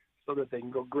 so that they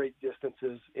can go great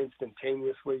distances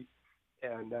instantaneously,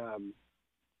 and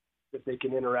that they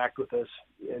can interact with us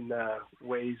in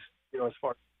ways, as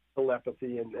far as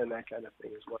telepathy and that kind of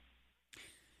thing as well.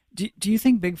 Do you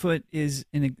think Bigfoot is,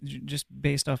 just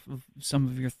based off of some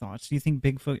of your thoughts, do you think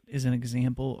Bigfoot is an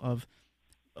example of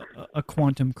a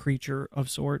quantum creature of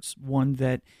sorts, one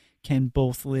that can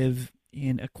both live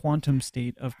in a quantum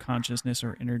state of consciousness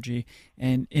or energy,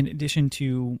 and in addition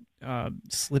to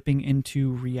slipping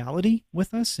into reality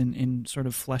with us in sort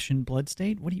of flesh and blood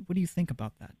state? What do you think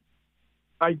about that?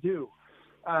 I do.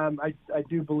 I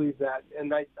do believe that,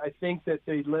 and I think that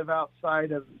they live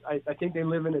outside of. I think they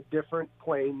live in a different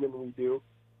plane than we do,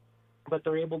 but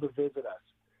they're able to visit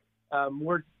us.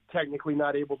 We're technically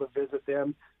not able to visit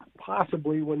them.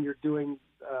 Possibly when you're doing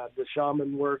the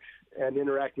shaman work and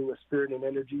interacting with spirit and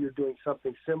energy, you're doing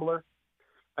something similar.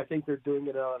 I think they're doing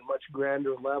it on a much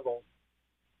grander level,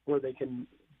 where they can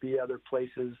be other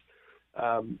places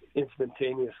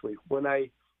instantaneously. When I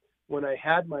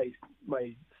had my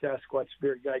Sasquatch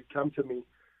spirit guide come to me,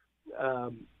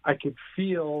 I could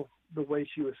feel the way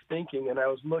she was thinking, and I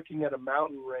was looking at a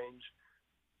mountain range,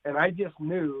 and I just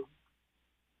knew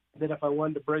that if I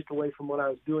wanted to break away from what I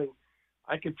was doing,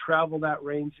 I could travel that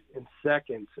range in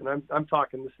seconds. And I'm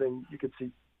talking this thing, you could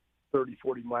see 30,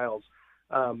 40 miles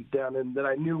down, and that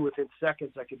I knew within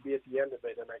seconds I could be at the end of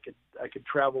it, and I could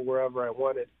travel wherever I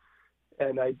wanted.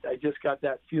 And I just got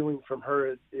that feeling from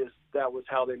her, is that was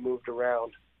how they moved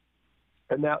around.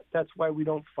 And that's why we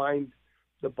don't find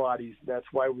the bodies. That's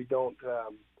why we don't,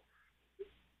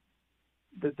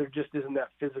 that there just isn't that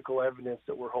physical evidence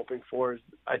that we're hoping for, is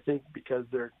I think because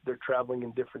they're traveling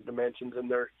in different dimensions,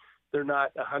 and they're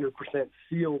not 100%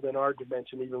 sealed in our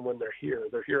dimension even when they're here.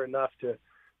 They're here enough to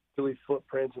leave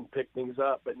footprints and pick things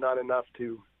up, but not enough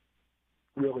to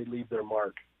really leave their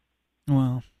mark.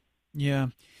 Well, yeah.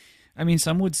 I mean,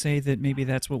 some would say that maybe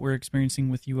that's what we're experiencing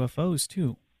with UFOs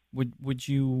too. Would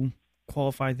you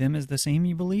qualify them as the same,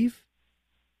 you believe?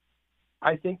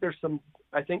 I think there's some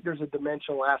I think there's a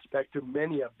dimensional aspect to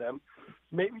many of them,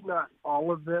 maybe not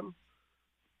all of them.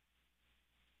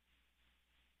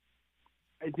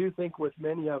 I do think with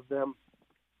many of them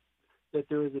that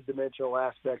there is a dimensional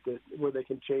aspect where they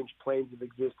can change planes of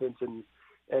existence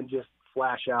and just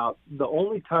flash out. The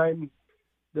only time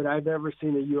that I've ever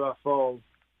seen a UFO,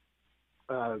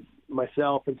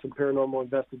 myself and some paranormal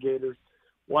investigators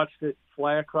watched it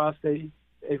fly across a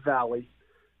valley,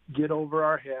 get over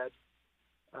our head,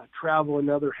 travel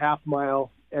another half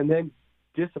mile, and then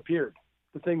disappeared.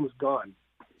 The thing was gone.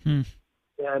 And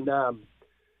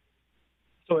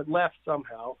so it left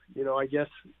somehow. I guess,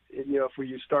 if we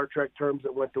use Star Trek terms,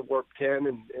 it went to warp 10,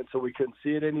 and so we couldn't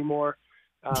see it anymore.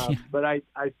 But I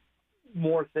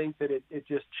more think that it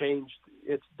just changed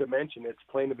its dimension, its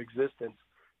plane of existence,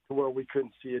 to where we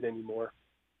couldn't see it anymore.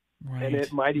 Right. And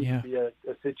it might even be a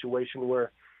situation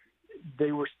where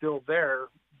they were still there,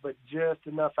 but just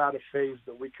enough out of phase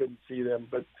that we couldn't see them,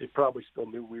 but they probably still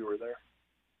knew we were there.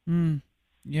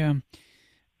 Yeah.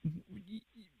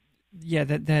 Yeah,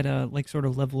 that like sort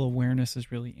of level of awareness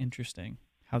is really interesting,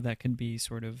 how that can be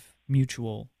sort of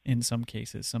mutual in some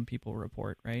cases, some people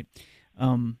report, right?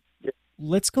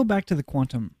 Let's go back to the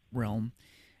quantum realm.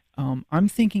 I'm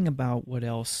thinking about what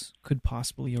else could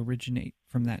possibly originate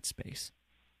from that space.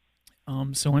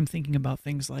 So I'm thinking about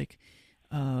things like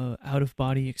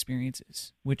out-of-body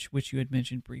experiences, which you had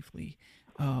mentioned briefly,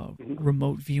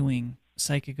 remote viewing,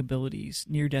 psychic abilities,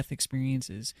 near-death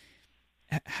experiences.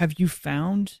 Have you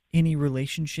found any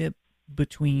relationship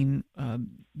between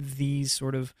these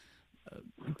sort of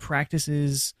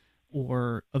practices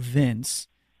or events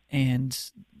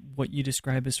and what you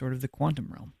describe as sort of the quantum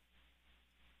realm?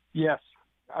 Yes.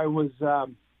 I was,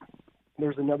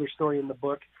 there's another story in the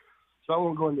book, so I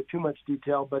won't go into too much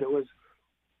detail, but it was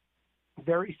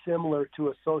very similar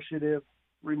to associative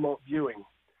remote viewing.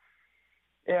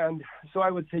 And so I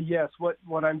would say, yes,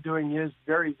 what I'm doing is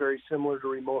very, very similar to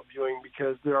remote viewing,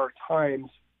 because there are times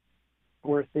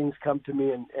where things come to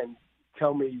me and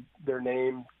tell me their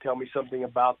name, tell me something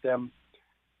about them.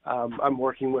 I'm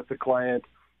working with the client,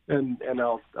 and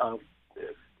I'll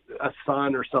a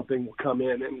son or something will come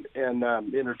in and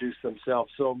introduce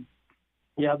themselves. So,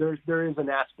 yeah, there is an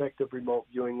aspect of remote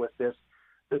viewing with this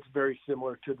that's very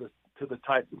similar to the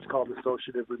type that's called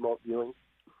associative remote viewing.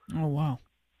 Oh, wow.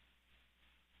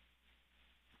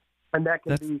 And that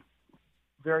can be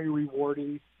very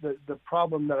rewarding. The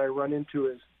problem that I run into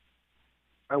is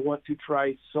I want to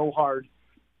try so hard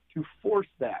to force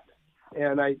that.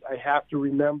 And I have to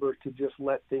remember to just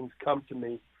let things come to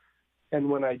me. And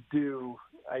when I do,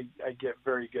 I get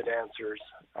very good answers.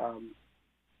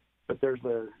 But there's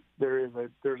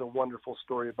a wonderful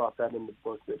story about that in the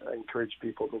book that I encourage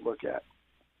people to look at.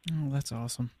 Oh, that's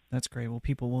awesome. That's great. Well,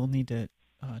 people will need to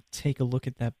take a look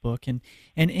at that book. And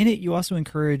in it, you also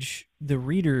encourage the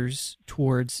readers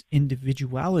towards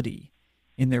individuality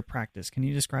in their practice. Can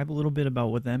you describe a little bit about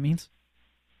what that means?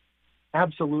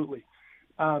 Absolutely.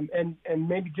 And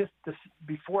maybe just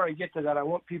before I get to that, I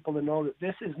want people to know that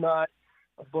this is not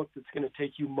a book that's going to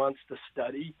take you months to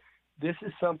study. This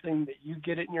is something that you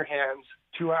get it in your hands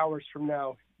 2 hours from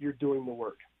now, you're doing the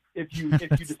work. If you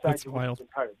decide to read the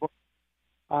entire book.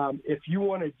 If you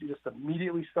want to just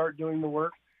immediately start doing the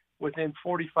work, within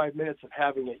 45 minutes of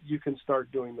having it, you can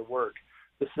start doing the work.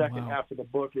 The second half of the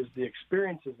book is the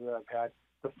experiences that I've had.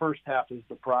 The first half is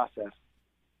the process.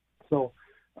 So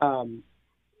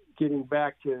getting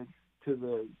back to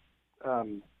the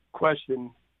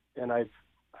question, and I've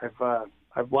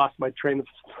lost my train of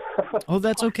Oh,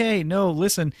 that's okay. No,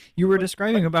 listen, you were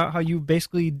describing about how you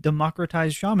basically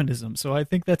democratized shamanism, so I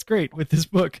think that's great with this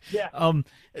book. Yeah.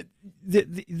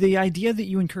 The idea that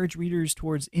you encourage readers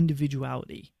towards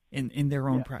individuality in their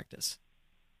own practice.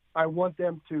 I want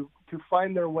them to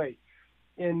find their way.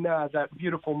 In that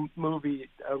beautiful movie,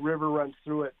 A River Runs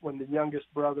Through It, when the youngest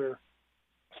brother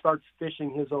starts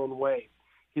fishing his own way.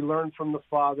 He learned from the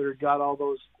father, got all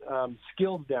those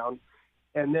skills down,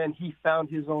 and then he found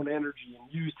his own energy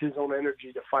and used his own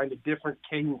energy to find a different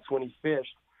cadence when he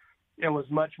fished, and was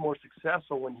much more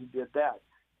successful when he did that.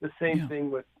 The same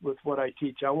thing with what I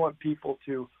teach. I want people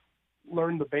to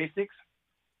learn the basics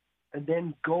and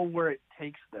then go where it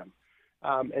takes them.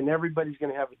 And everybody's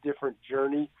going to have a different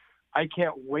journey. I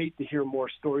can't wait to hear more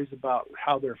stories about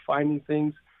how they're finding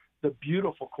things. The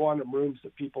beautiful quantum rooms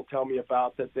that people tell me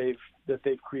about that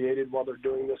they've created while they're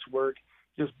doing this work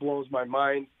just blows my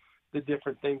mind. The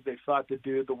different things they've thought to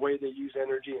do, the way they use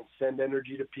energy and send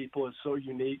energy to people is so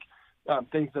unique.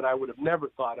 Things that I would have never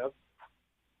thought of.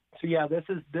 So yeah, this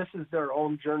is their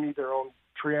own journey, their own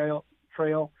trail,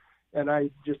 And I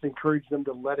just encourage them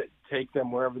to let it take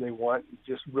them wherever they want.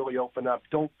 Just really open up.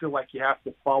 Don't feel like you have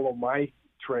to follow my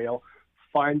trail.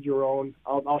 Find your own.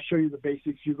 I'll show you the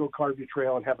basics. You go carve your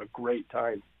trail and have a great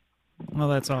time. Well,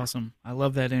 that's awesome. I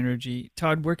love that energy.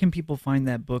 Todd, where can people find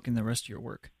that book and the rest of your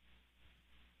work?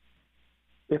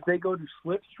 If they go to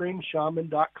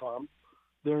slipstreamshaman.com,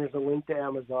 there is a link to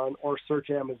Amazon, or search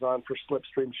Amazon for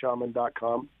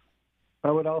slipstreamshaman.com.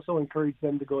 I would also encourage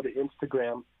them to go to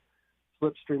Instagram,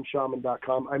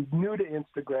 slipstreamshaman.com. I'm new to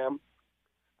Instagram.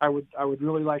 I would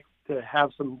really like to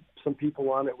have some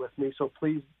people on it with me, so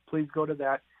please go to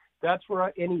that. That's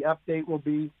where any update will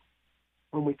be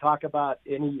when we talk about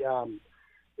any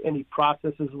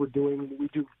processes we're doing. We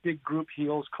do big group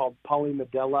heals called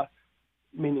polymedella,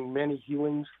 meaning many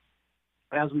healings.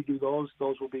 As we do those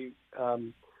will be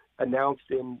announced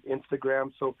in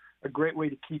Instagram. So a great way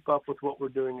to keep up with what we're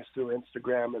doing is through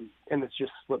Instagram, and it's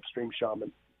just Slipstream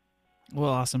Shaman. Well,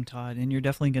 awesome, Todd. And you're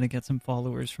definitely going to get some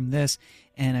followers from this,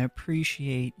 and I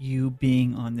appreciate you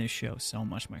being on this show so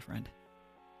much, my friend.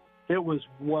 It was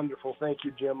wonderful. Thank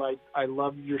you, Jim. I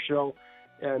love your show,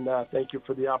 and thank you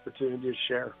for the opportunity to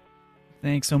share.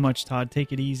 Thanks so much, Todd.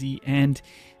 Take it easy. And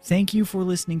thank you for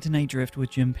listening to Night Drift with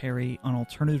Jim Perry on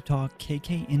Alternative Talk,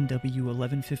 KKNW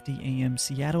 1150 AM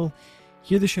Seattle.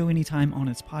 Hear the show anytime on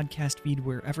its podcast feed,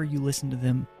 wherever you listen to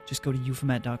them. Just go to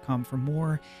euphomet.com for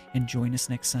more and join us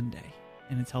next Sunday.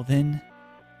 And until then,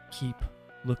 keep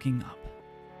looking up.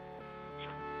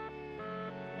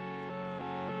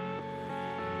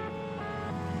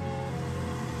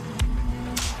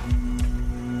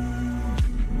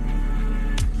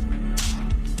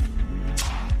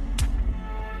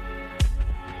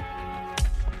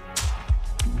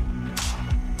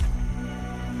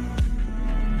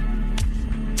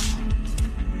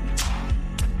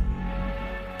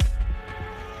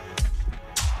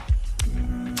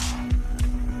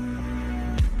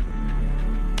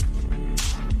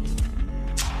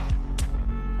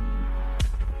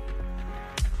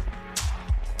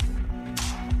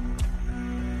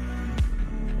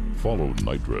 Follow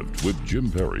Night Drift with Jim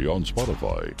Perry on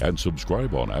Spotify and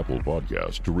subscribe on Apple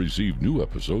Podcasts to receive new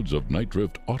episodes of Night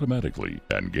Drift automatically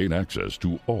and gain access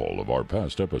to all of our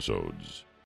past episodes.